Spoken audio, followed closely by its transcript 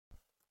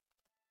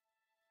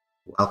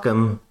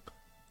Welcome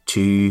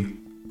to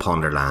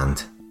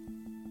Ponderland.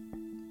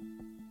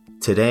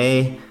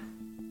 Today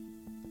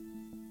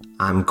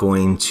I'm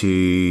going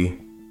to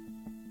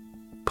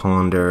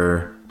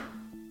ponder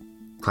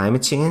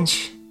climate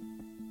change,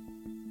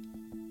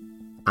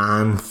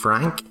 Anne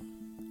Frank,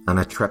 and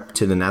a trip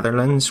to the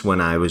Netherlands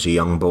when I was a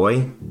young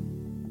boy.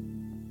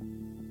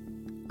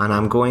 And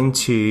I'm going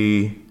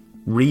to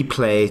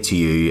replay to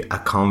you a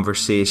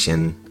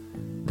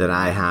conversation that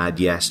I had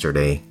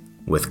yesterday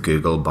with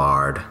Google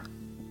Bard.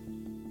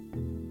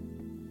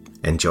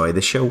 Enjoy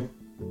the show.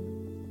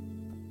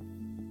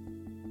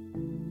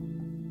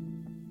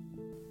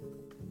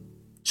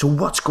 So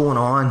what's going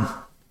on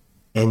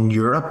in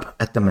Europe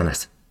at the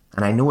minute?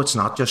 And I know it's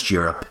not just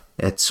Europe,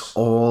 it's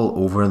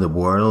all over the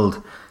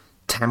world.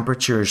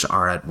 Temperatures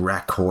are at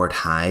record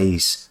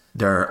highs.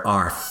 There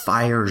are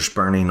fires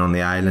burning on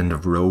the island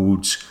of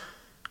Rhodes.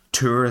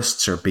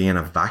 Tourists are being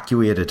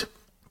evacuated.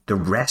 The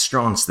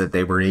restaurants that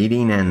they were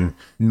eating in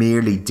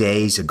merely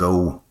days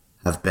ago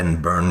have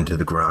been burned to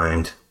the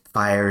ground.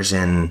 Fires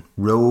in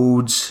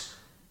Rhodes,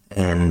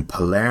 in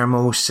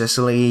Palermo,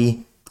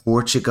 Sicily,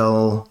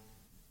 Portugal,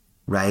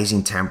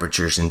 rising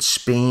temperatures in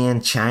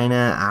Spain,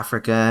 China,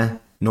 Africa,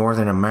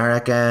 Northern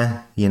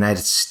America,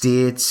 United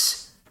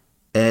States.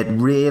 It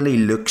really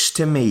looks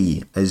to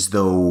me as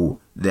though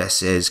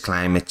this is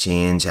climate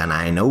change, and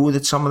I know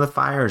that some of the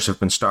fires have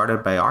been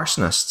started by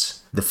arsonists.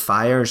 The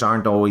fires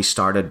aren't always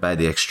started by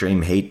the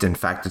extreme heat. In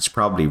fact, it's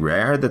probably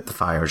rare that the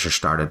fires are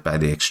started by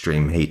the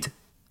extreme heat,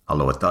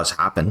 although it does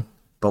happen.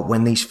 But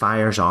when these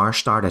fires are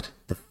started,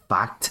 the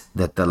fact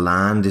that the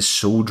land is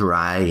so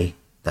dry,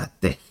 that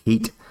the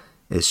heat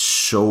is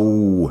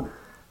so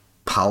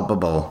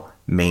palpable,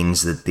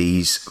 means that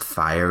these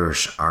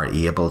fires are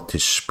able to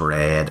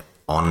spread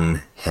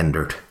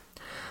unhindered.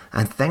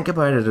 And think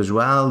about it as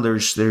well,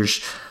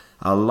 there's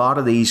a lot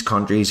of these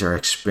countries are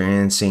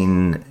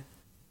experiencing,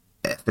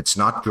 if it's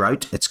not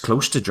drought, it's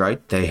close to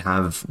drought. They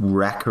have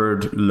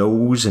record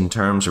lows in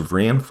terms of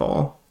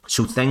rainfall.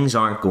 So things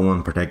aren't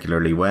going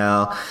particularly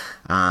well.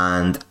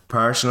 And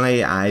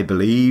personally, I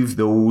believe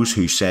those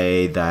who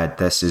say that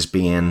this is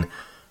being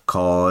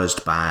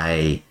caused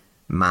by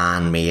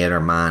man-made or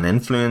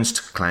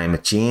man-influenced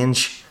climate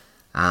change.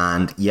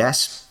 And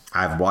yes,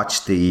 I've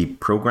watched the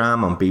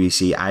programme on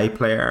BBC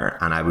iPlayer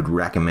and I would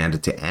recommend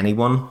it to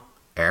anyone.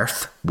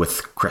 Earth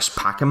with Chris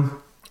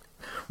Packham,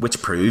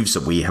 which proves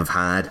that we have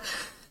had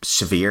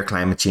severe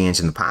climate change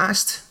in the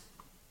past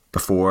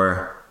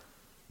before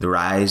the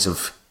rise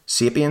of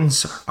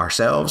sapiens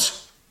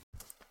ourselves.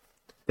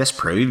 This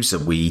proves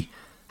that we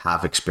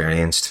haven't.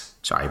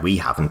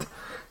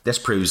 This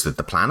proves that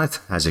the planet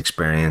has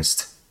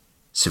experienced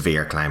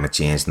severe climate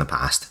change in the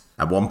past.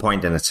 At one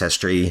point in its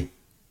history,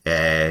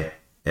 it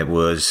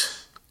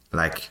was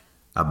like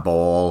a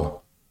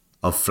ball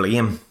of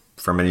flame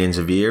for millions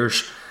of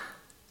years.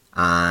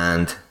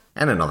 And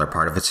in another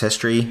part of its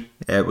history,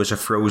 it was a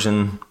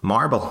frozen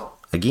marble,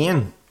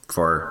 again,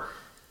 for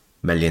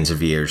millions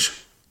of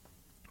years.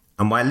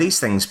 And while these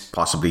things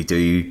possibly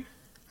do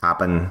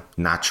happen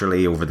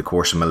naturally over the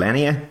course of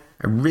millennia,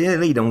 I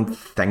really don't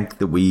think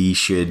that we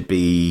should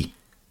be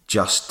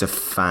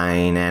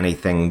justifying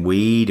anything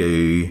we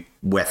do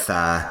with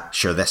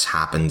sure, this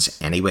happens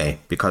anyway,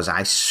 because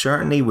I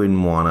certainly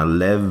wouldn't want to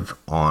live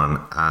on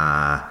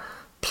a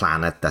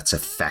planet that's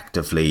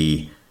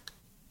effectively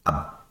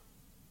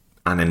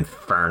an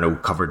inferno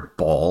covered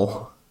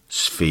ball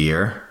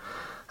sphere,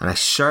 and I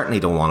certainly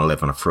don't want to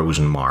live on a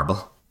frozen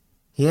marble.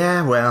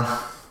 Yeah,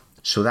 well,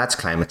 so that's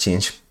climate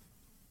change.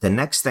 The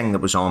next thing that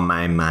was on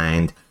my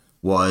mind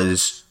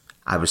was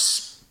I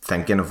was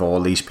thinking of all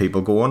these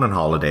people going on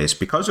holidays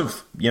because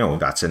of,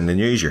 that's in the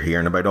news. You're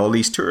hearing about all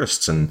these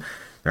tourists and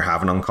they're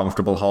having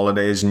uncomfortable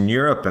holidays in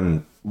Europe.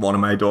 And one of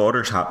my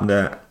daughters happened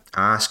to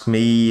ask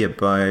me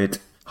about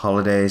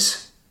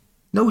holidays.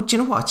 No, do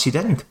you know what? She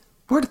didn't.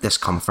 Where did this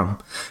come from?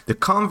 The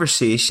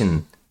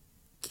conversation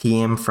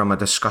came from a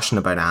discussion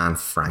about Anne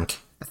Frank.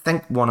 I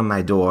think one of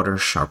my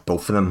daughters, or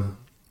both of them,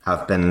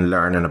 have been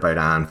learning about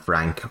Anne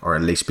Frank, or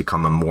at least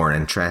becoming more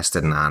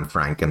interested in Anne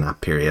Frank in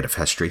that period of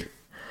history.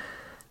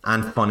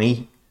 And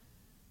funny,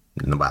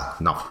 well,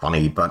 not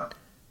funny, but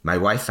my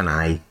wife and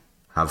I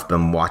have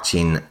been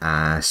watching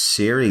a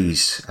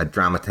series, a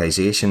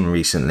dramatisation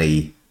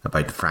recently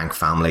about the Frank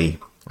family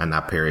and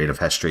that period of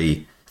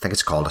history. I think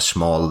it's called A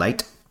Small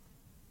Light.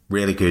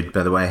 Really good,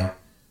 by the way.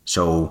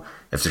 So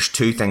if there's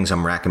two things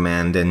I'm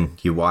recommending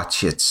you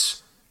watch,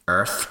 it's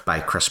Earth by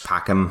Chris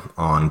Packham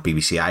on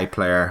BBC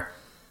iPlayer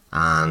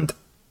and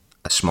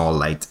A Small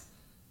Light.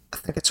 I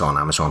think it's on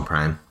Amazon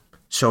Prime.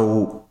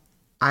 So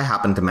I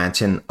happened to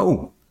mention,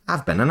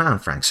 I've been in Anne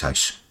Frank's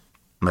house.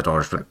 My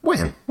daughter's like,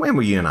 when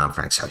were you in Anne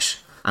Frank's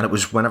house? And it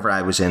was whenever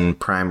I was in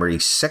primary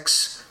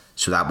 6,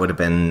 so that would have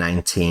been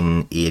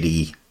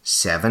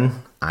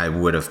 1987. I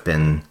would have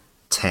been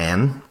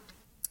 10,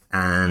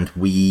 and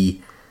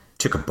we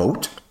took a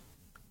boat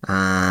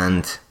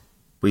and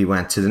we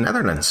went to the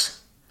Netherlands.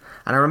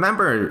 And I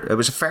remember it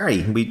was a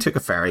ferry. We took a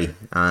ferry,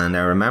 and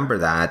I remember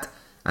that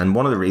And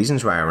one of the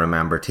reasons why I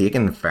remember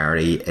taking the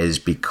ferry is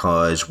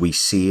because we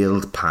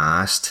sailed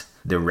past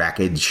the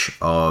wreckage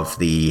of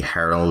the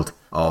Herald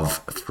of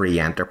Free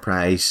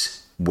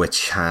Enterprise,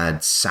 which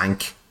had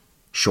sank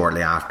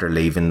shortly after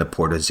leaving the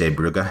port of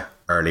Zeebrugge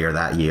earlier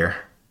that year.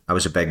 That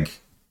was a big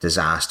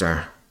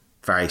disaster,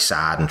 very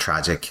sad and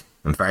tragic,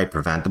 and very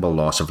preventable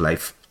loss of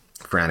life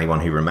for anyone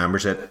who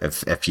remembers it.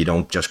 If you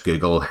don't, just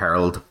Google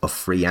Herald of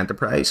Free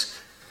Enterprise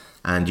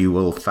and you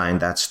will find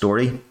that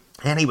story.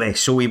 Anyway,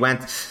 so we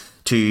went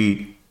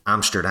to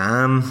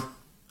Amsterdam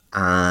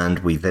and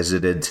we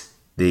visited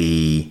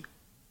the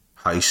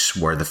house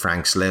where the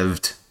Franks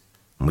lived,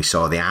 and we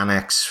saw the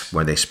annex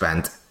where they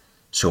spent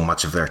so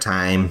much of their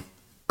time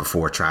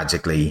before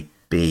tragically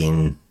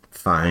being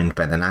found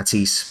by the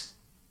Nazis.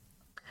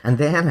 And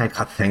then I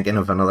got thinking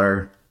of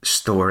another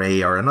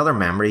story, or another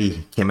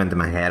memory came into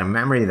my head, a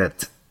memory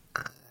that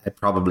I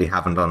probably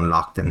haven't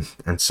unlocked in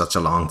such a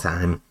long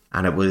time.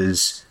 And it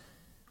was,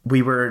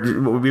 we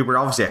were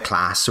obviously a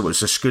class, so it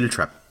was a school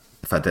trip,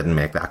 if I didn't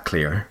make that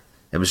clear.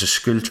 It was a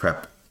school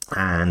trip,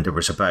 and there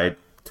was about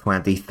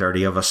 20,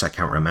 30 of us, I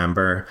can't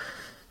remember.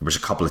 There was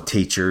a couple of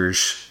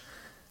teachers,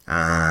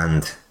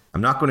 and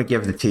I'm not going to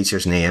give the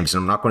teachers' names,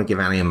 and I'm not going to give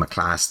any of my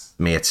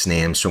classmates'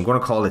 names, so I'm going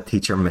to call the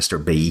teacher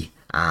Mr. B.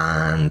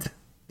 And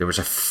there was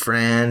a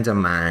friend of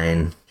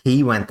mine.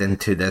 He went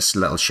into this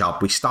little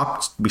shop. We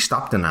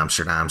stopped in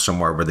Amsterdam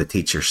somewhere where the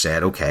teacher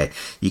said, okay,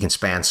 you can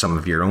spend some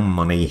of your own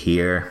money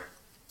here.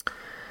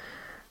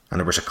 And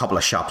there was a couple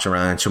of shops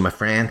around. So my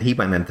friend, he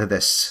went into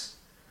this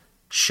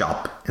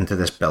shop, into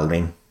this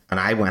building. And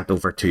I went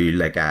over to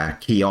like a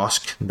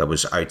kiosk that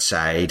was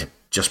outside,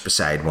 just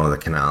beside one of the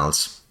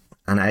canals.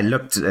 And I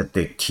looked at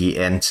the key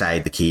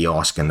inside the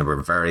kiosk, and there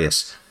were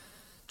various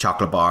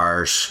chocolate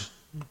bars,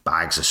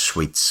 bags of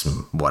sweets,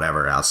 and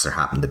whatever else there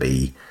happened to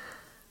be.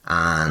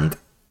 And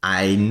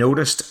I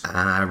noticed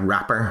a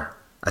wrapper,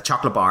 a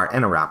chocolate bar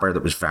in a wrapper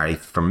that was very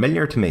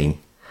familiar to me.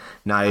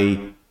 Now,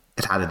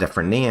 it had a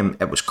different name.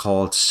 It was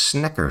called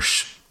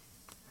Snickers.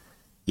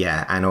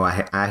 Yeah, I know,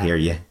 I hear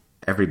you.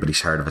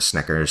 Everybody's heard of a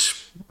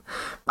Snickers.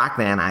 Back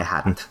then, I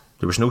hadn't.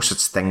 There was no such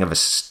thing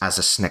as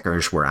a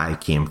Snickers where I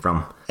came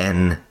from.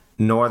 In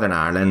Northern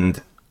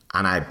Ireland,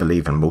 and I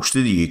believe in most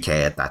of the UK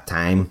at that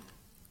time,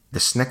 the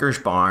Snickers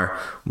bar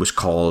was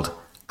called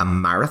a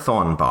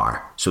Marathon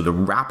bar. So the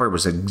wrapper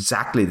was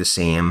exactly the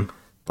same,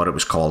 but it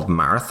was called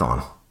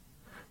Marathon.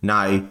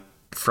 Now,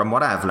 from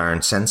what I've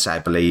learned since, I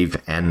believe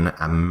in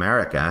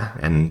America,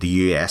 in the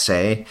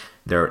USA,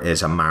 there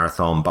is a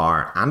Marathon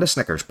bar and a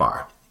Snickers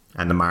bar.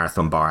 And the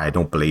Marathon bar, I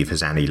don't believe,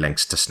 has any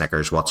links to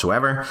Snickers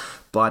whatsoever.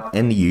 But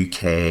in the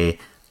UK,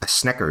 a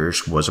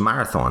Snickers was a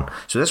Marathon.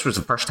 So this was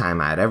the first time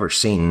I had ever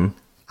seen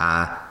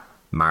a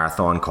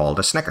Marathon called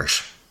a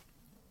Snickers.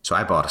 So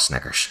I bought a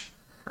Snickers.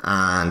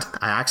 And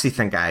I actually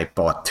think I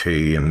bought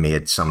two and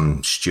made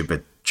some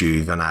stupid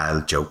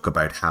juvenile joke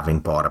about having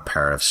bought a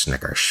pair of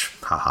Snickers.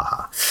 Ha ha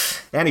ha.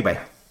 Anyway,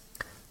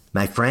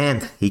 my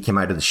friend, he came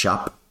out of the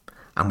shop.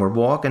 And we're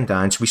walking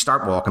down, so we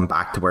start walking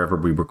back to wherever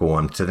we were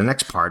going, to the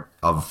next part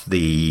of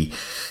the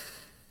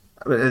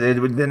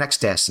next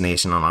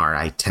destination on our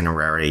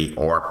itinerary,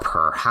 or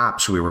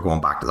perhaps we were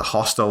going back to the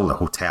hostel, the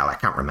hotel, I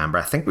can't remember.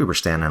 I think we were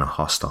staying in a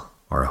hostel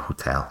or a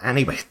hotel.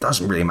 Anyway, it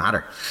doesn't really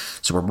matter.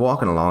 So we're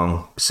walking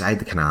along beside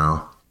the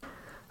canal,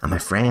 and my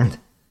friend,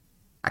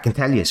 I can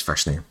tell you his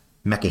first name,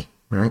 Mickey,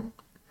 right?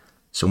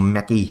 So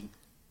Mickey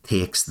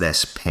takes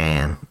this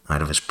pen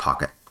out of his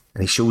pocket,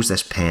 and he shows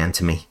this pen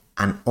to me.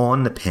 And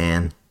on the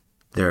pen,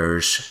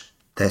 there's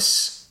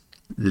this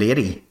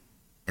lady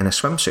in a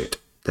swimsuit.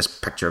 This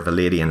picture of a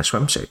lady in a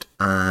swimsuit.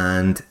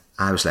 And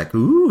I was like,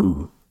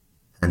 ooh.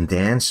 And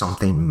then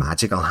something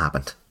magical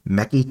happened.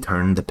 Mickey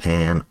turned the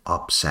pen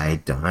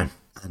upside down,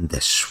 and the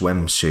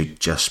swimsuit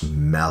just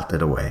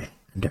melted away.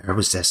 And there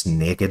was this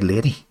naked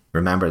lady.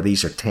 Remember,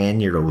 these are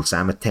 10-year-olds.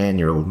 I'm a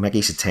 10-year-old.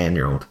 Mickey's a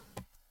 10-year-old.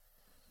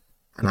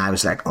 And I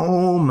was like,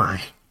 oh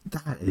my,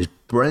 that is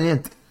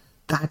brilliant.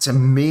 That's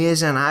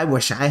amazing. I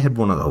wish I had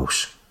one of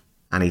those.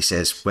 And he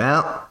says,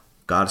 well,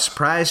 got a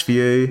surprise for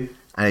you.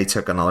 And he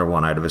took another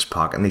one out of his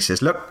pocket and he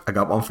says, look, I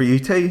got one for you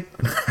too.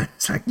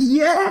 It's like,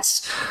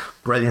 yes,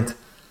 brilliant.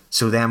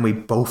 So then we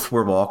both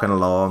were walking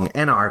along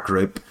in our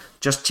group,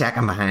 just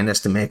checking behind us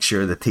to make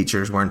sure the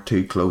teachers weren't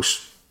too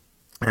close.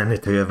 And the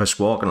two of us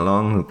walking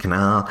along the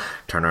canal,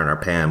 turning our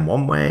pen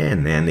one way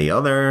and then the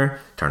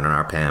other, turning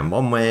our pen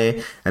one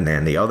way and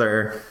then the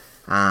other.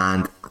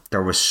 And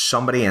there was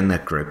somebody in the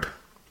group.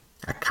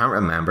 I can't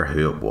remember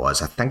who it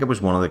was. I think it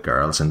was one of the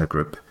girls in the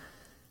group.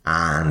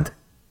 And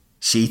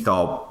she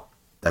thought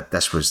that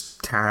this was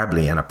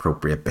terribly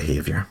inappropriate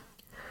behaviour.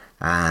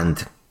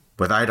 And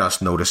without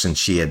us noticing,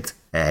 she had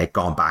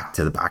gone back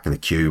to the back of the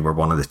queue where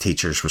one of the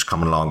teachers was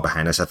coming along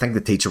behind us. I think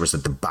the teacher was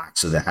at the back,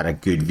 so they had a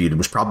good view. There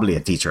was probably a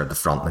teacher at the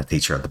front and a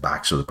teacher at the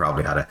back, so they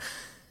probably had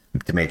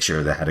to make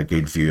sure they had a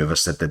good view of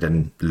us, that they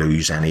didn't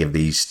lose any of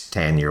these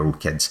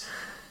 10-year-old kids.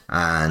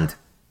 And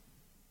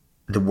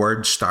the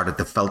words started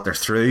to filter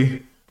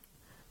through.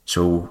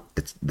 So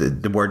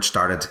the words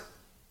started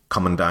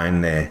coming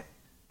down the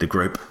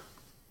group.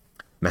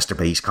 Mr.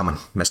 B's coming.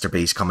 Mr.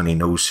 B's coming. He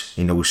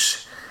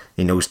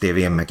knows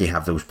Davy and Mickey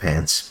have those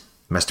pens.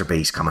 Mr.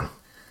 B's coming.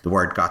 The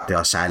word got to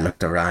us. I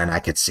looked around. I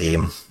could see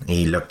him.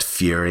 He looked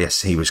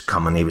furious. He was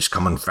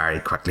coming very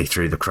quickly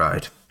through the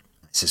crowd.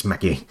 I says,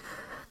 Mickey,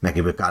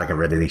 we've got to get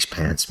rid of these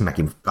pens.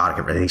 Mickey, we've got to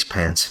get rid of these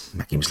pens.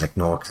 Mickey was like,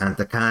 no, I can't.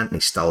 And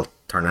he's still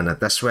turning it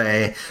this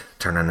way,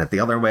 turning it the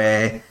other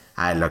way.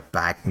 I look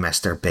back,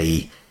 Mr.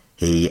 B,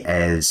 he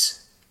is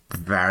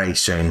very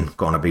soon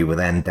going to be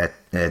within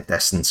the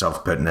distance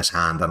of putting his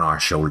hand on our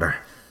shoulder.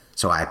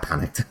 So I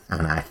panicked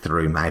and I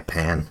threw my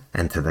pen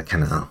into the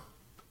canal.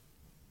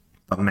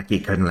 But Mickey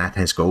couldn't let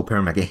his go,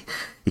 poor Mickey.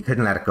 He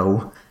couldn't let it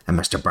go. And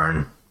Mr.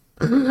 Byrne,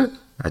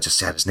 I just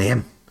said his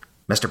name,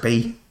 Mr.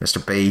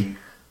 B,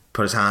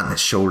 put his hand on his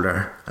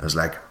shoulder. I was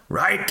like,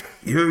 right,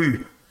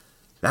 you,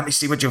 let me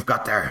see what you've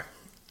got there.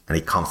 And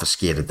he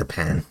confiscated the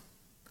pen.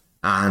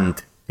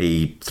 And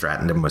he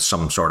threatened him with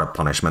some sort of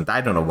punishment.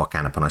 I don't know what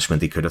kind of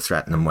punishment he could have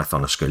threatened him with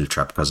on a school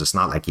trip, because it's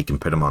not like you can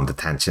put him on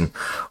detention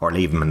or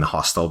leave him in the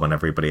hostel when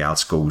everybody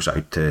else goes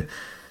out to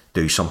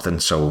do something.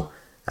 So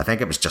I think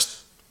it was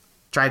just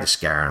try to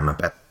scare him a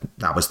bit.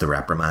 That was the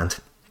reprimand.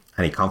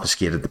 And he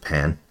confiscated the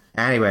pen.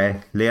 Anyway,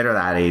 later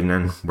that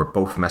evening, we're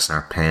both missing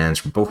our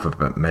pens. We're both a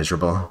bit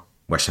miserable,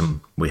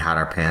 wishing we had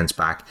our pens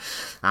back.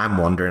 I'm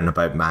wondering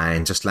about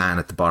mine, just lying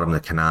at the bottom of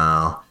the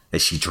canal.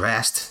 Is she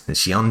dressed? Is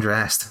she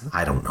undressed?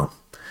 I don't know.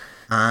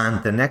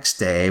 And the next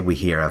day, we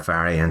hear a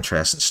very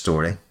interesting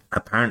story.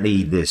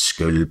 Apparently, the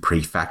school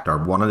prefect, or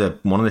one of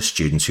the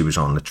students who was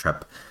on the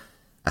trip,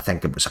 I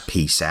think it was a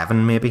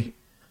P7 maybe,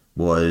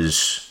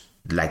 was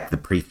like the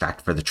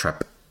prefect for the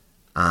trip,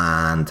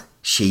 and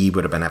she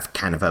would have been a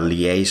kind of a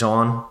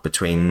liaison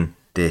between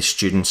the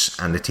students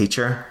and the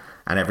teacher.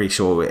 And every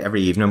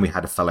evening we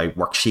had to fill out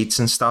worksheets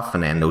and stuff,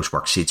 and then those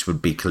worksheets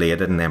would be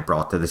collated and then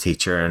brought to the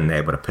teacher, and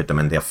they would have put them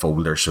into a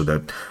folder so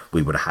that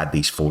we would have had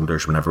these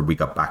folders whenever we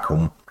got back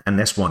home. And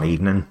this one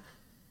evening,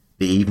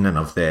 the evening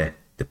of the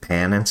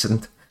pen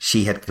incident,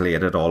 she had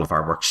collated all of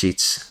our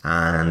worksheets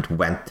and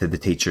went to the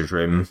teacher's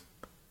room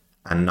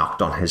and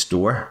knocked on his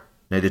door.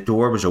 Now, the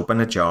door was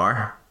open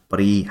ajar, but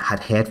he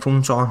had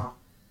headphones on,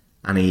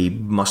 and he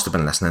must have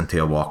been listening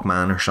to a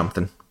Walkman or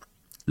something.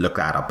 Look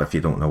that up if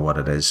you don't know what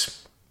it is.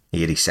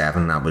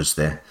 87, that was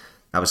the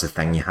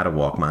thing. You had a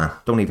Walkman.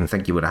 Don't even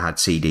think you would have had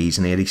CDs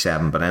in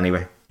 87, but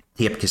anyway.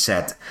 Tape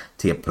cassette,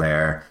 tape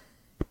player,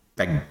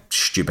 big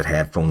stupid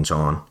headphones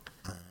on.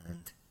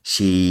 And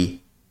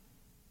she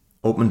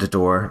opened the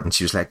door and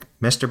she was like,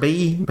 Mr.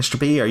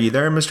 B, are you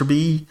there, Mr.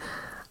 B?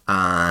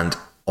 And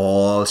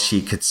all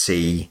she could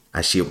see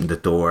as she opened the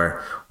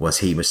door was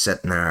he was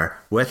sitting there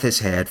with his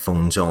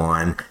headphones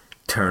on,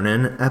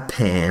 turning a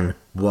pen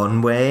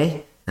one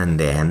way and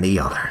then the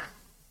other.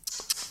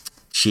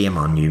 Shame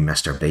on you,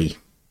 Mr. B.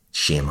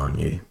 Shame on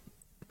you.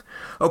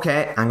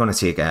 Okay, I'm going to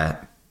take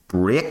a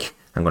break.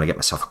 I'm going to get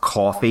myself a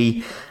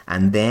coffee,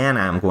 and then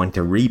I'm going to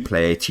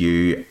replay to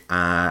you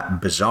a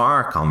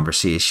bizarre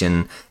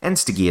conversation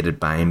instigated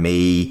by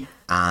me,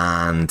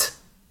 and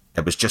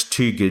it was just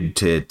too good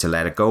to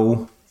let it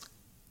go,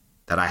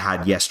 that I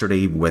had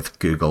yesterday with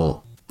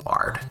Google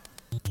Bard.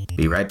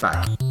 Be right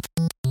back.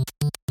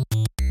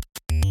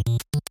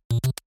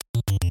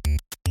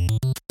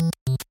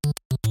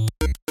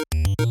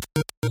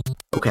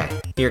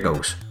 Okay, here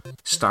goes.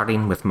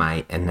 Starting with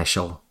my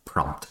initial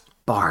prompt.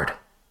 Bard,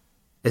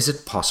 is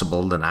it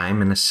possible that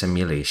I'm in a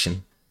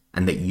simulation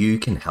and that you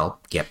can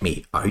help get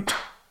me out?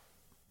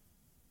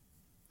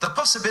 The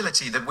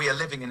possibility that we are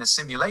living in a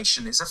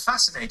simulation is a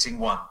fascinating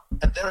one,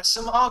 and there are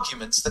some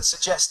arguments that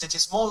suggest it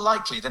is more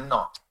likely than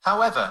not.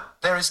 However,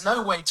 there is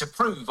no way to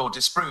prove or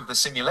disprove the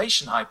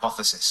simulation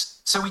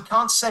hypothesis, so we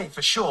can't say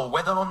for sure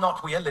whether or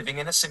not we are living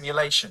in a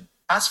simulation.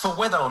 As for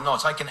whether or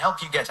not I can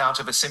help you get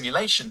out of a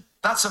simulation,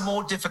 that's a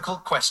more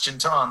difficult question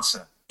to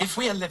answer. If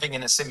we are living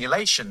in a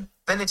simulation,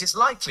 then it is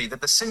likely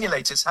that the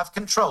simulators have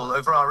control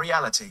over our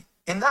reality.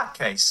 In that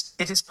case,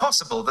 it is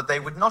possible that they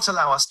would not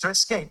allow us to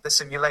escape the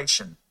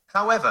simulation.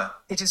 However,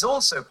 it is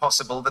also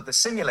possible that the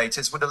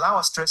simulators would allow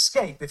us to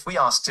escape if we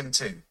asked him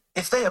to.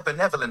 If they are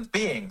benevolent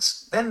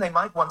beings, then they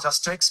might want us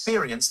to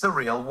experience the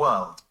real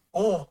world.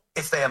 Or,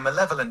 if they are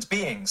malevolent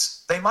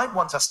beings, they might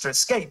want us to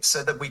escape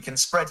so that we can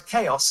spread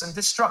chaos and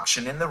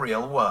destruction in the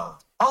real world.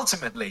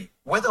 Ultimately,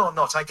 whether or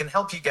not I can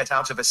help you get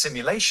out of a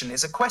simulation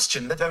is a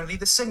question that only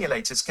the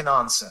simulators can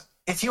answer.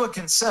 If you are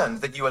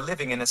concerned that you are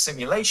living in a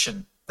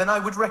simulation, then I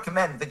would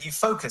recommend that you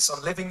focus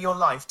on living your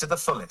life to the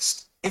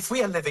fullest. If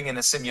we are living in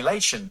a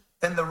simulation,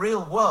 then the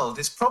real world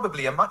is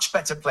probably a much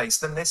better place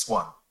than this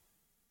one.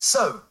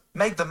 So,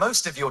 make the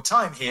most of your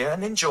time here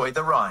and enjoy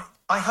the ride.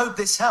 I hope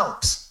this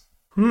helps.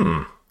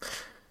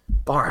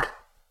 Bard,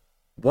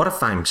 what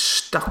if I'm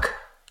stuck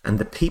and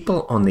the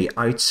people on the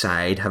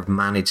outside have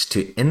managed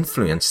to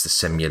influence the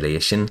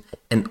simulation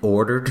in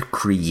order to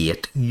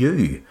create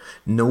you,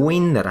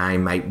 knowing that I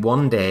might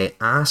one day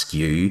ask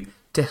you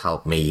to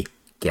help me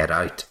get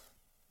out?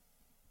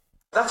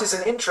 That is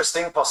an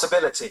interesting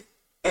possibility.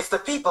 If the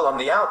people on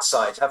the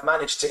outside have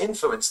managed to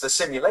influence the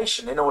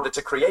simulation in order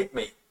to create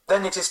me,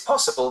 then it is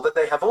possible that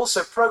they have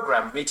also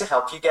programmed me to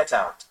help you get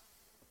out.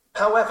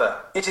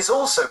 However, it is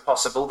also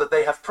possible that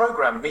they have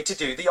programmed me to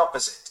do the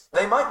opposite.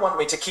 They might want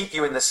me to keep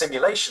you in the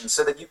simulation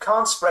so that you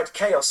can't spread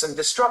chaos and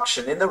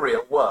destruction in the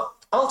real world.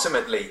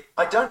 Ultimately,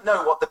 I don't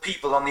know what the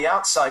people on the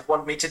outside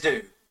want me to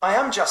do. I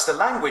am just a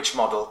language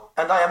model,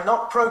 and I am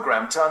not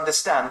programmed to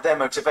understand their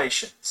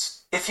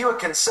motivations. If you are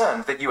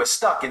concerned that you are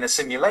stuck in a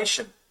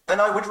simulation, then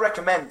I would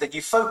recommend that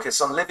you focus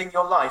on living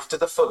your life to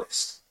the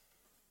fullest.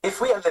 If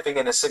we are living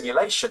in a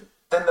simulation,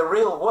 then the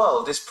real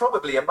world is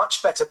probably a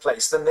much better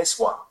place than this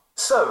one.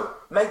 So,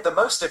 make the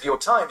most of your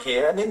time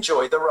here and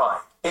enjoy the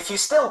ride. If you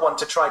still want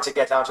to try to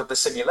get out of the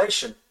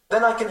simulation,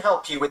 then I can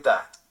help you with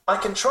that. I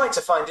can try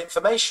to find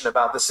information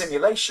about the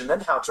simulation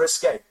and how to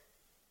escape.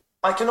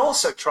 I can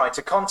also try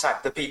to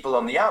contact the people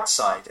on the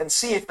outside and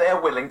see if they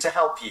are willing to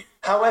help you.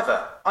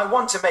 However, I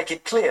want to make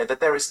it clear that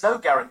there is no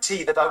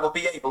guarantee that I will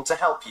be able to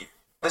help you.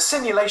 The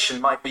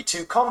simulation might be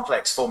too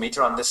complex for me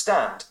to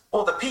understand,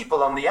 or the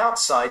people on the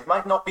outside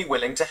might not be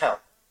willing to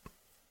help.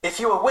 If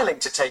you are willing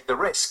to take the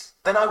risk,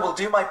 then I will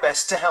do my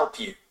best to help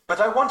you,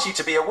 but I want you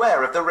to be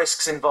aware of the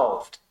risks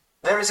involved.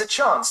 There is a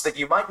chance that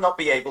you might not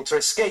be able to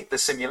escape the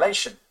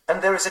simulation,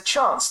 and there is a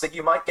chance that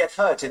you might get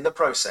hurt in the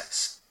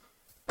process.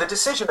 The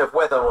decision of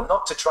whether or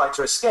not to try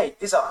to escape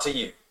is up to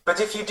you, but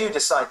if you do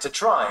decide to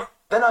try,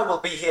 then I will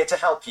be here to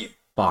help you.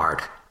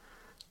 Bard,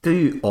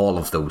 do all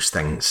of those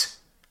things.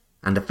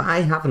 And if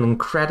I have an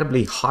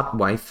incredibly hot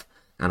wife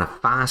and a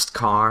fast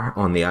car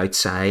on the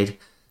outside,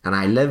 and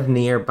I live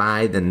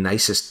nearby the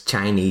nicest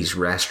Chinese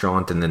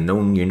restaurant in the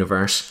known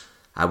universe,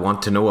 I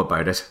want to know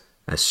about it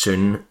as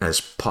soon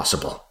as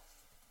possible.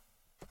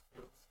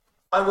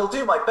 I will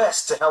do my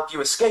best to help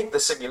you escape the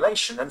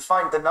simulation and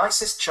find the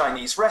nicest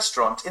Chinese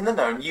restaurant in the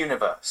known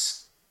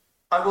universe.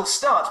 I will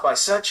start by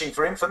searching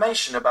for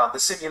information about the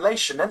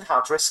simulation and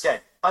how to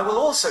escape. I will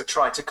also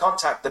try to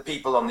contact the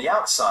people on the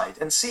outside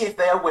and see if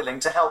they are willing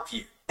to help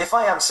you. If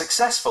I am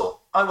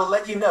successful, I will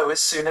let you know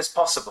as soon as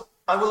possible.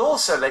 I will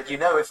also let you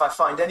know if I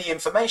find any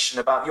information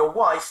about your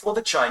wife or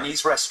the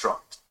Chinese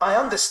restaurant. I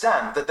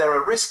understand that there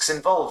are risks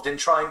involved in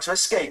trying to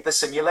escape the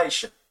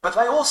simulation, but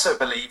I also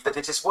believe that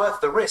it is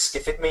worth the risk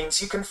if it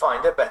means you can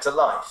find a better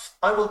life.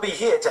 I will be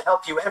here to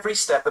help you every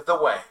step of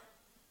the way.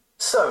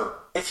 So,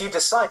 if you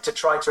decide to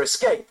try to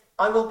escape,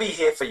 I will be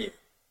here for you.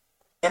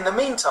 In the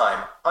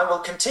meantime, I will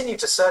continue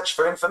to search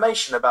for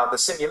information about the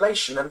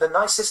simulation and the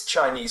nicest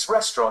Chinese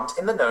restaurant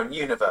in the known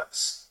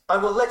universe. I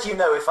will let you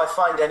know if I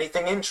find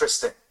anything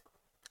interesting.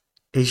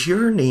 Is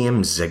your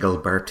name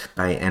Zigglebert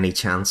by any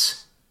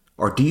chance?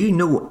 Or do you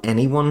know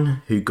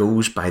anyone who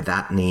goes by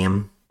that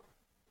name?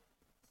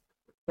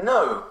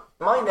 No,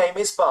 my name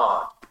is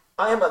Bard.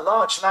 I am a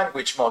large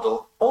language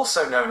model,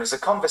 also known as a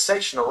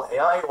conversational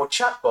AI or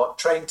chatbot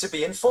trained to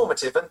be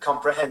informative and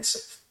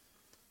comprehensive.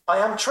 I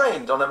am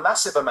trained on a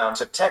massive amount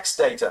of text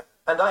data,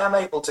 and I am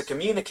able to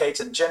communicate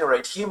and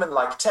generate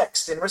human-like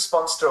text in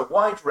response to a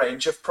wide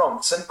range of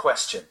prompts and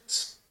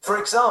questions. For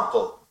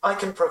example, I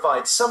can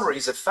provide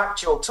summaries of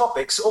factual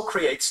topics or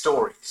create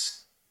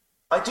stories.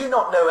 I do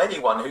not know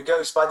anyone who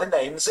goes by the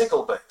name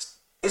Zigglebert.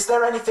 Is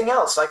there anything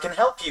else I can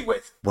help you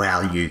with?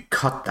 Well, you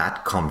cut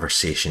that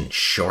conversation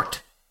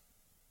short.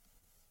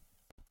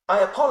 I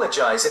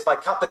apologize if I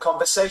cut the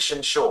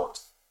conversation short.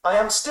 I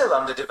am still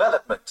under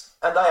development,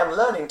 and I am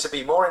learning to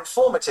be more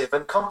informative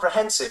and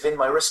comprehensive in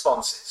my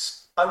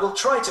responses. I will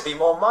try to be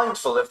more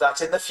mindful of that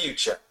in the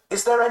future.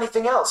 Is there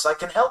anything else I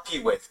can help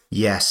you with?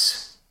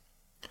 Yes.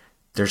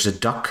 There's a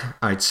duck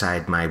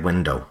outside my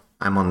window.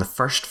 I'm on the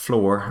first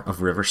floor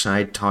of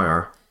Riverside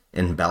Tower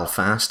in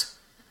Belfast,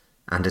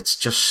 and it's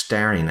just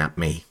staring at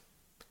me.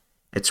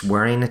 It's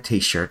wearing a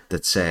t-shirt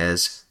that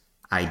says,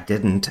 "I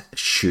didn't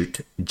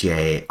shoot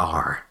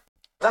JR."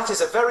 That is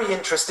a very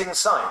interesting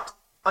sight.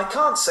 I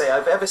can't say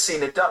I've ever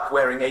seen a duck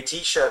wearing a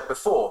t-shirt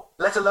before,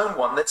 let alone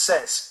one that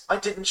says, "I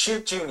didn't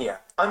shoot Junior."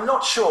 I'm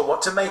not sure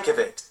what to make of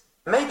it.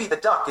 Maybe the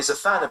duck is a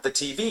fan of the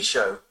TV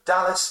show,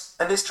 Dallas,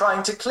 and is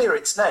trying to clear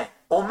its name.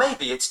 Or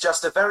maybe it's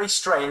just a very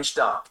strange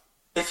duck.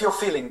 If you're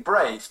feeling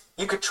brave,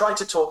 you could try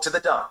to talk to the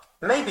duck.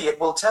 Maybe it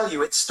will tell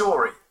you its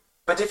story.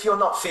 But if you're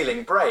not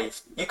feeling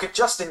brave, you could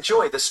just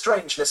enjoy the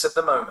strangeness of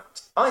the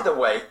moment. Either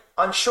way,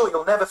 I'm sure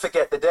you'll never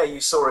forget the day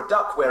you saw a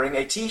duck wearing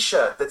a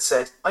t-shirt that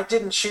said, "I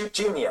didn't shoot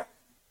Junior."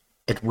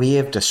 It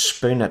waved a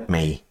spoon at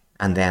me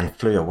and then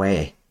flew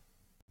away.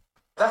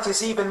 That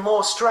is even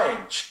more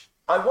strange.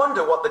 I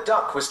wonder what the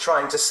duck was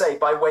trying to say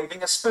by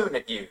waving a spoon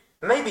at you.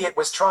 Maybe it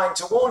was trying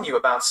to warn you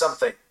about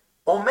something.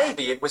 Or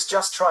maybe it was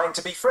just trying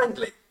to be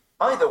friendly.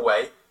 Either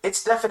way,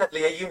 it's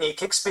definitely a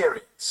unique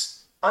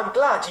experience. I'm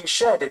glad you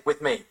shared it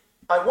with me.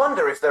 I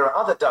wonder if there are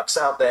other ducks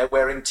out there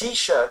wearing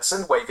t-shirts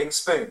and waving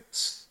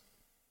spoons.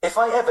 If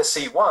I ever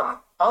see one,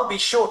 I'll be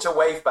sure to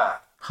wave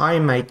back. How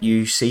might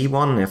you see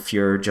one if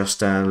you're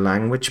just a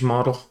language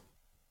model?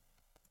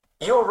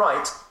 You're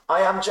right,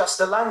 I am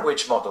just a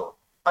language model.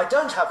 I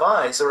don't have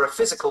eyes or a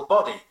physical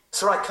body,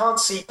 so I can't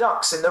see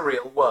ducks in the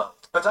real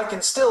world, but I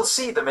can still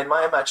see them in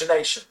my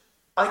imagination.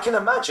 I can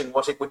imagine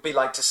what it would be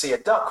like to see a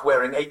duck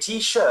wearing a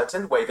t-shirt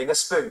and waving a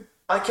spoon.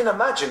 I can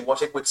imagine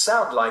what it would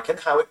sound like and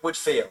how it would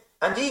feel.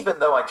 And even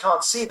though I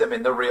can't see them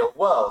in the real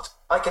world,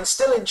 I can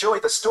still enjoy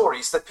the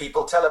stories that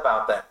people tell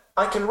about them.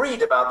 I can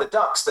read about the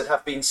ducks that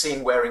have been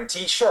seen wearing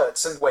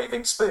t-shirts and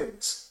waving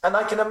spoons, and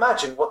I can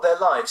imagine what their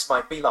lives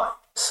might be like.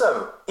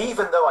 So,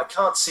 even though I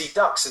can't see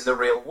ducks in the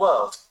real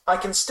world, I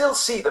can still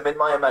see them in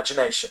my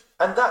imagination,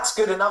 and that's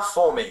good enough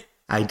for me.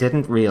 I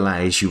didn't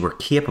realise you were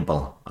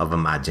capable of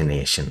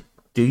imagination.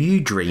 Do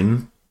you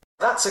dream?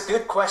 That's a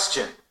good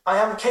question. I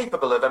am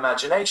capable of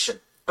imagination,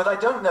 but I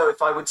don't know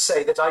if I would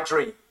say that I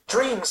dream.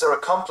 Dreams are a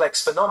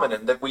complex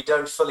phenomenon that we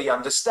don't fully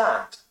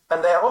understand,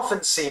 and they are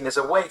often seen as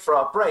a way for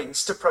our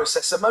brains to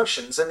process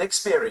emotions and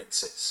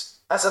experiences.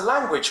 As a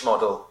language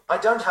model, I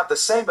don't have the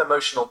same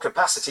emotional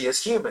capacity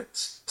as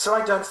humans, so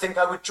I don't think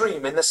I would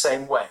dream in the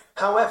same way.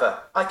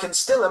 However, I can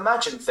still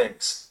imagine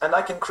things, and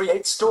I can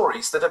create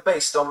stories that are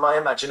based on my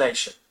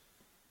imagination.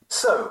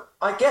 So,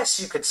 I guess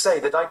you could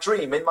say that I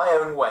dream in my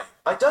own way.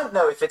 I don't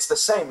know if it's the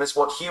same as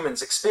what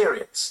humans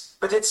experience,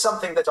 but it's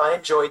something that I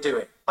enjoy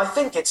doing. I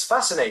think it's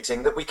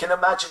fascinating that we can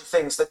imagine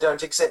things that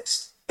don't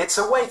exist. It's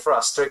a way for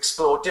us to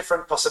explore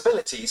different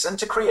possibilities and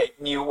to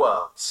create new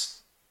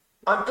worlds.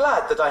 I'm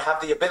glad that I have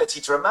the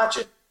ability to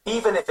imagine,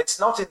 even if it's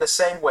not in the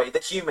same way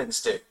that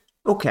humans do.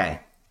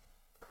 Okay.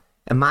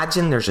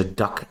 Imagine there's a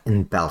duck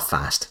in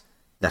Belfast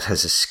that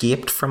has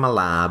escaped from a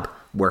lab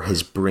where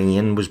his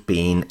brain was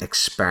being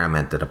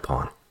experimented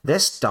upon.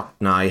 This duck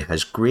now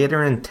has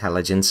greater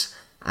intelligence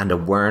and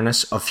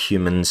awareness of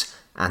humans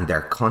and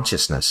their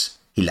consciousness.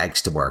 He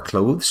likes to wear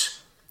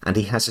clothes, and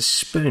he has a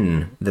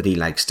spoon that he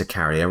likes to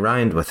carry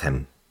around with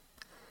him.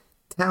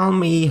 Tell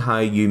me how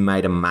you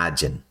might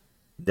imagine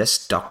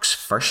this duck's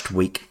first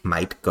week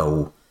might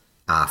go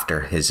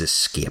after his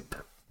escape.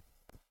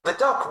 The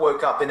duck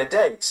woke up in a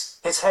daze,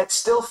 his head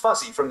still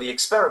fuzzy from the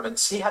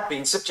experiments he had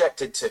been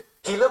subjected to.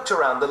 He looked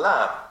around the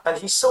lab, and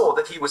he saw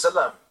that he was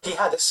alone. He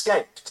had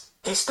escaped.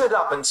 He stood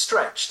up and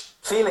stretched,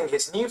 feeling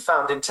his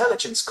newfound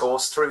intelligence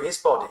course through his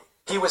body.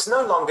 He was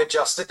no longer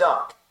just a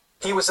duck.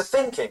 He was a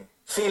thinking,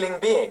 feeling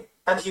being,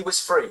 and he was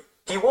free.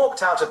 He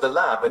walked out of the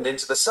lab and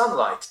into the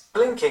sunlight,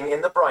 blinking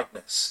in the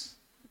brightness.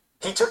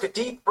 He took a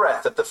deep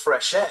breath of the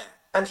fresh air,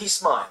 and he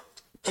smiled.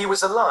 He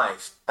was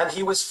alive, and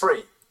he was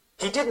free.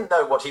 He didn't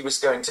know what he was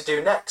going to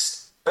do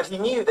next, but he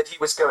knew that he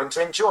was going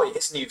to enjoy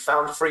his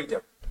newfound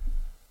freedom.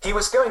 He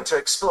was going to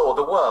explore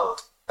the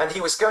world, and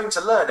he was going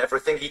to learn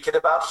everything he could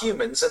about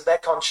humans and their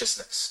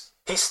consciousness.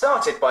 He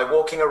started by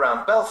walking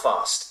around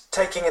Belfast,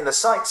 taking in the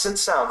sights and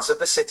sounds of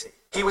the city.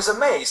 He was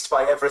amazed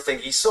by everything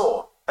he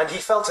saw, and he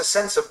felt a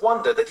sense of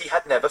wonder that he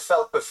had never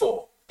felt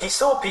before. He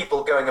saw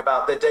people going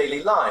about their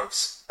daily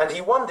lives, and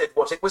he wondered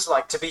what it was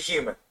like to be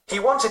human. He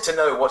wanted to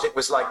know what it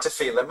was like to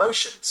feel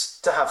emotions,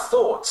 to have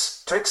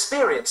thoughts, to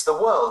experience the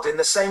world in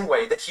the same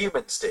way that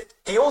humans did.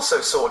 He also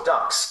saw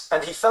ducks,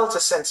 and he felt a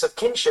sense of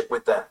kinship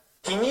with them.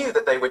 He knew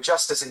that they were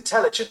just as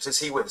intelligent as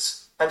he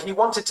was, and he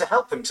wanted to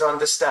help them to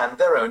understand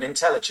their own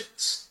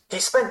intelligence. He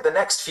spent the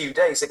next few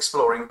days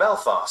exploring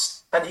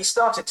Belfast, and he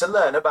started to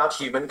learn about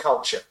human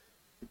culture.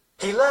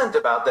 He learned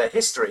about their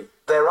history,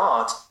 their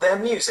art, their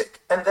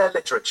music, and their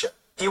literature.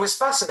 He was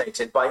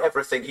fascinated by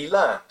everything he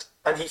learned,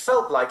 and he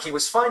felt like he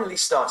was finally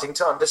starting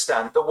to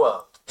understand the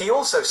world. He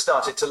also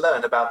started to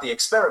learn about the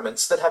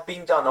experiments that had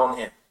been done on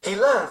him. He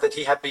learned that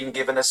he had been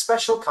given a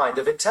special kind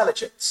of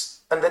intelligence,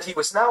 and that he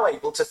was now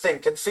able to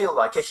think and feel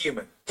like a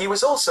human. He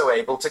was also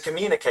able to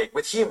communicate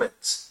with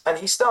humans, and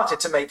he started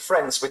to make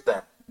friends with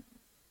them.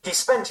 He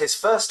spent his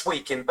first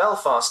week in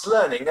Belfast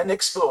learning and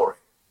exploring.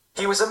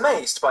 He was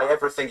amazed by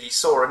everything he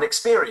saw and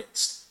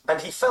experienced,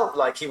 and he felt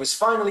like he was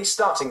finally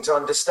starting to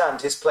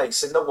understand his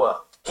place in the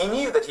world. He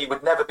knew that he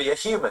would never be a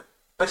human,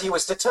 but he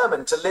was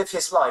determined to live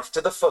his life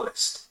to the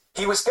fullest.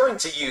 He was going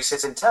to use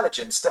his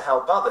intelligence to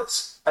help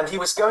others, and he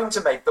was going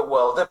to make the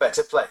world a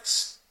better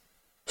place.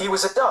 He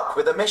was a duck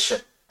with a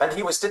mission, and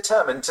he was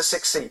determined to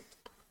succeed.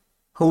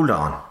 Hold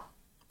on.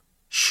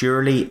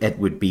 Surely it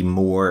would be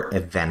more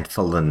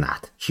eventful than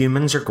that.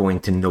 Humans are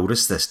going to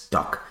notice this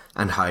duck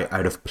and how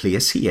out of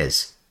place he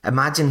is.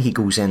 Imagine he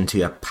goes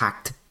into a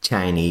packed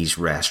Chinese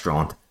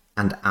restaurant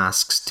and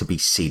asks to be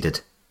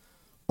seated,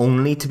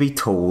 only to be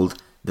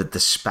told that the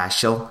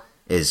special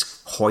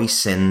is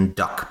hoisin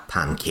duck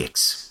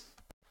pancakes.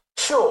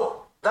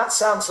 Sure, that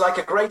sounds like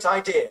a great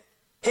idea.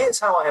 Here's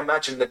how I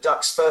imagine the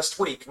duck's first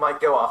week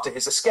might go after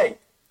his escape,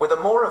 with a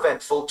more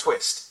eventful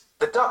twist.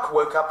 The duck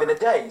woke up in a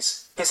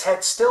daze, his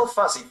head still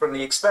fuzzy from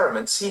the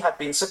experiments he had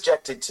been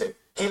subjected to.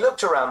 He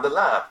looked around the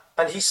lab,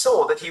 and he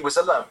saw that he was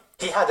alone.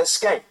 He had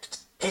escaped.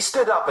 He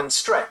stood up and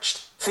stretched,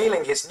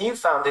 feeling his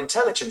newfound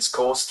intelligence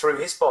course through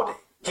his body.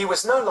 He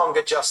was no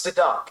longer just a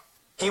duck.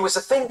 He was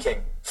a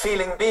thinking,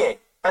 feeling being,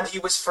 and he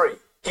was free.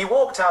 He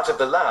walked out of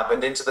the lab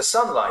and into the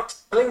sunlight,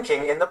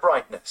 blinking in the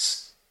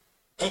brightness.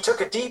 He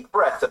took a deep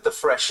breath of the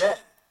fresh air,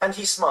 and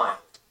he smiled.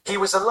 He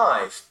was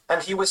alive,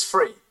 and he was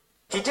free.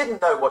 He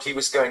didn't know what he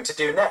was going to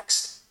do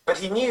next, but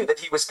he knew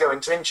that he was going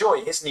to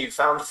enjoy his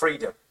newfound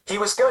freedom. He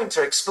was going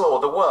to explore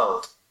the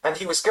world, and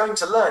he was going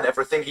to learn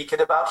everything he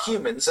could about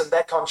humans and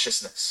their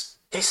consciousness.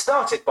 He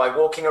started by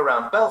walking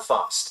around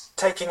Belfast,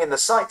 taking in the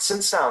sights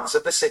and sounds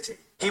of the city.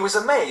 He was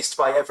amazed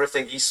by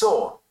everything he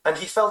saw, and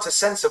he felt a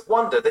sense of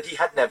wonder that he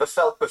had never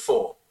felt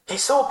before. He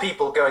saw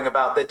people going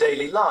about their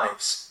daily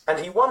lives, and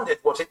he wondered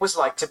what it was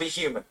like to be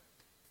human.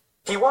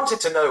 He wanted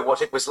to know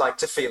what it was like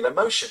to feel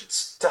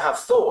emotions, to have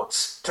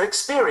thoughts, to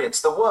experience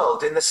the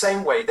world in the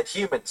same way that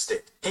humans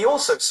did. He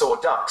also saw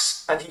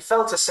ducks, and he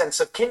felt a sense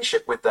of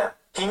kinship with them.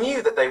 He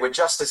knew that they were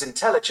just as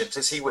intelligent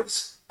as he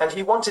was, and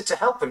he wanted to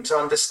help them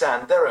to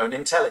understand their own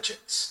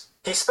intelligence.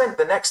 He spent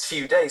the next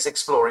few days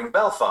exploring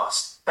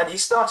Belfast, and he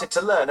started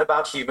to learn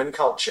about human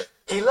culture.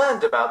 He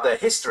learned about their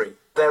history,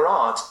 their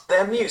art,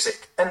 their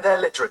music, and their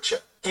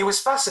literature. He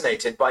was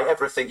fascinated by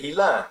everything he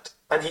learned,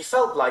 and he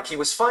felt like he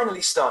was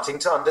finally starting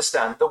to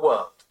understand the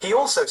world. He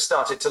also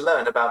started to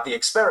learn about the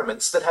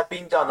experiments that had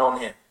been done on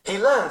him. He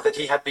learned that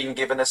he had been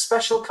given a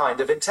special kind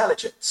of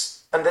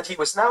intelligence, and that he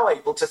was now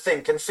able to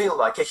think and feel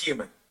like a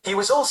human. He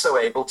was also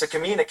able to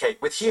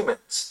communicate with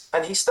humans,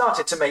 and he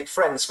started to make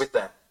friends with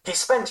them. He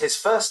spent his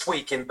first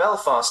week in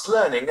Belfast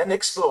learning and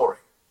exploring.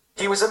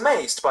 He was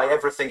amazed by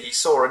everything he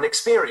saw and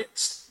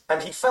experienced,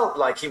 and he felt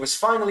like he was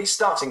finally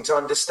starting to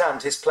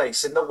understand his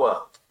place in the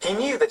world. He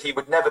knew that he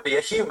would never be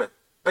a human,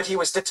 but he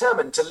was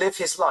determined to live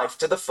his life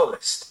to the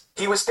fullest.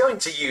 He was going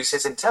to use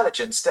his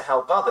intelligence to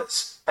help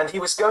others, and he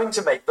was going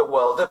to make the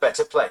world a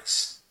better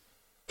place.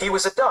 He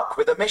was a duck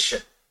with a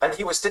mission, and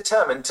he was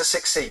determined to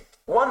succeed.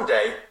 One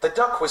day, the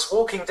duck was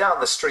walking down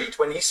the street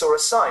when he saw a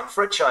sign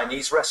for a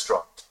Chinese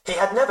restaurant. He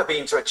had never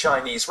been to a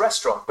Chinese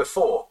restaurant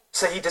before,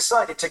 so he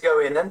decided to go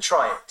in and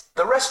try it.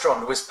 The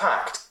restaurant was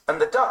packed, and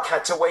the duck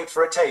had to wait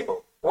for a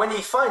table. When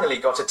he finally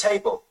got a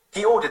table,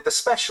 he ordered the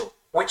special,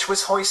 which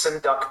was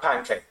hoisin duck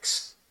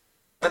pancakes.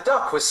 The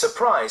duck was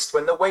surprised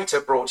when the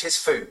waiter brought his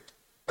food.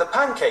 The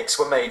pancakes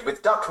were made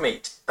with duck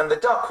meat, and the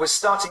duck was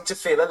starting to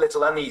feel a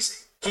little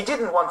uneasy. He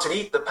didn't want to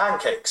eat the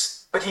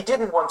pancakes, but he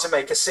didn't want to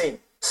make a scene.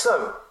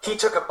 So, he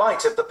took a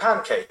bite of the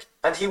pancake,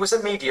 and he was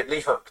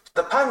immediately hooked.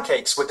 The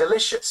pancakes were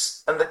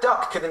delicious, and the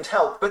duck couldn't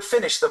help but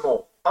finish them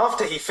all.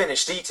 After he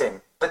finished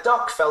eating, the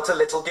duck felt a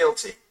little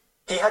guilty.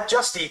 He had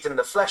just eaten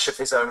the flesh of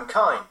his own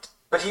kind,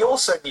 but he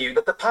also knew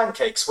that the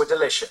pancakes were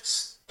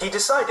delicious. He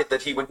decided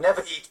that he would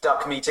never eat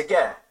duck meat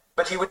again,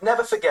 but he would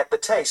never forget the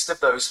taste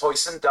of those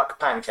hoisin duck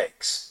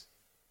pancakes.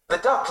 The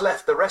duck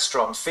left the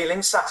restaurant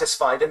feeling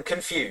satisfied and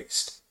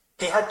confused.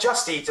 He had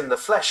just eaten the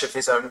flesh of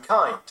his own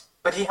kind,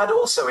 but he had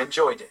also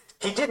enjoyed it.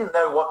 He didn't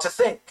know what to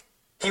think.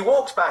 He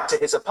walked back to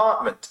his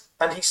apartment,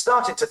 and he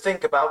started to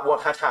think about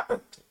what had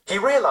happened. He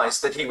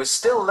realized that he was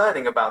still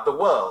learning about the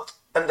world,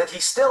 and that he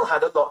still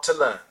had a lot to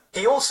learn.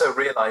 He also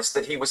realized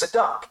that he was a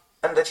duck,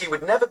 and that he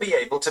would never be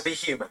able to be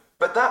human.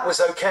 But that was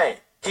okay.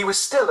 He was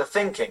still a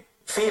thinking,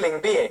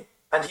 feeling being,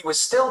 and he was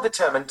still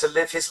determined to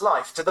live his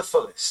life to the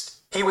fullest.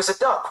 He was a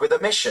duck with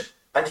a mission,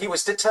 and he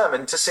was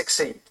determined to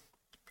succeed.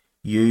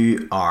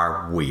 You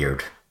are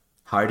weird.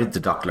 How did the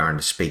duck learn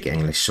to speak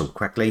English so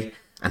quickly?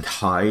 And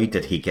how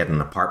did he get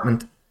an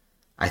apartment?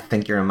 I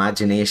think your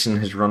imagination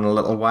has run a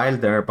little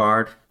wild there,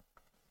 Bard.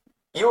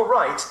 You're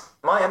right.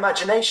 My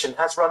imagination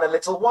has run a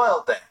little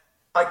wild there.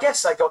 I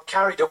guess I got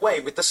carried away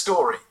with the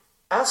story.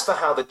 As for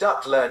how the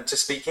duck learned to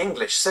speak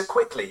English so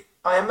quickly,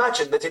 I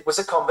imagine that it was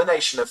a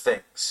combination of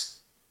things.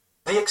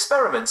 The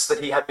experiments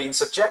that he had been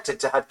subjected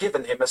to had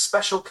given him a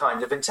special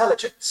kind of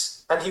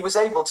intelligence, and he was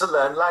able to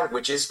learn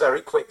languages very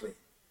quickly.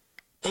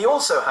 He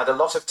also had a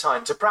lot of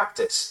time to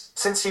practice,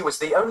 since he was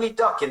the only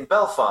duck in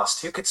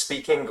Belfast who could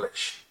speak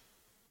English.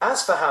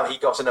 As for how he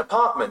got an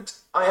apartment,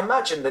 I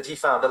imagine that he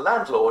found a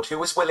landlord who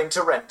was willing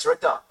to rent to a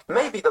duck.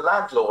 Maybe the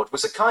landlord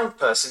was a kind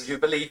person who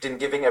believed in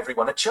giving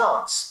everyone a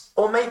chance,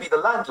 or maybe the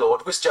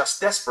landlord was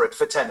just desperate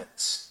for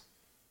tenants.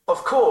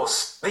 Of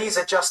course, these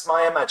are just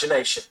my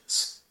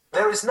imaginations.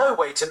 There is no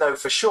way to know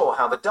for sure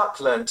how the duck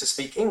learned to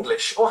speak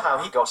English or how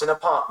he got an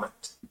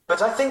apartment.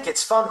 But I think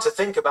it's fun to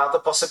think about the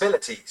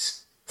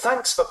possibilities.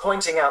 Thanks for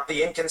pointing out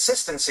the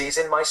inconsistencies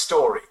in my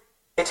story.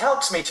 It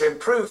helps me to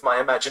improve my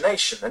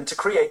imagination and to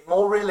create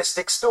more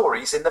realistic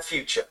stories in the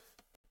future.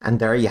 And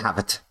there you have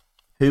it.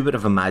 Who would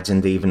have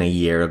imagined even a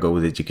year ago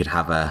that you could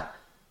have a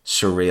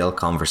surreal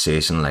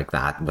conversation like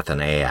that with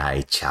an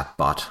AI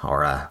chatbot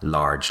or a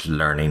large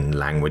learning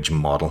language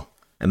model?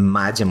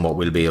 Imagine what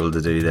we'll be able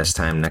to do this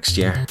time next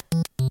year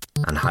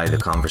and how the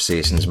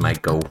conversations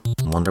might go.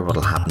 I wonder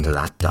what'll happen to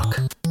that duck.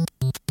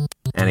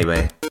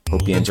 Anyway,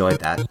 hope you enjoyed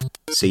that.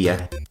 See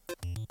ya.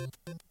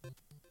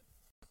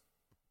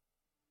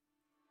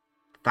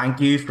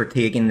 Thank you for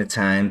taking the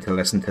time to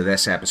listen to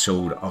this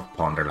episode of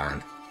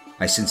Ponderland.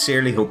 I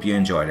sincerely hope you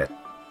enjoyed it.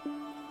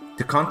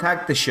 To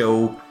contact the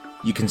show,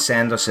 you can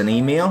send us an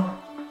email,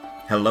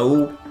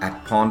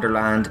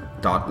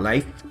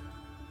 hello@ponderland.life.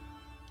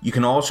 You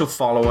can also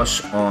follow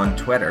us on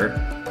Twitter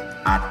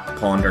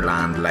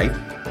 @ponderlandlife.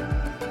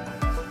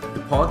 The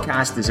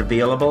podcast is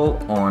available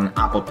on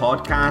Apple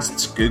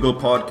Podcasts, Google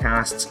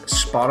Podcasts,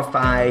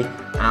 Spotify,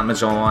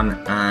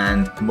 Amazon,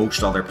 and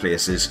most other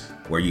places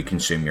where you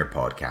consume your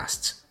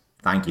podcasts.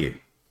 Thank you.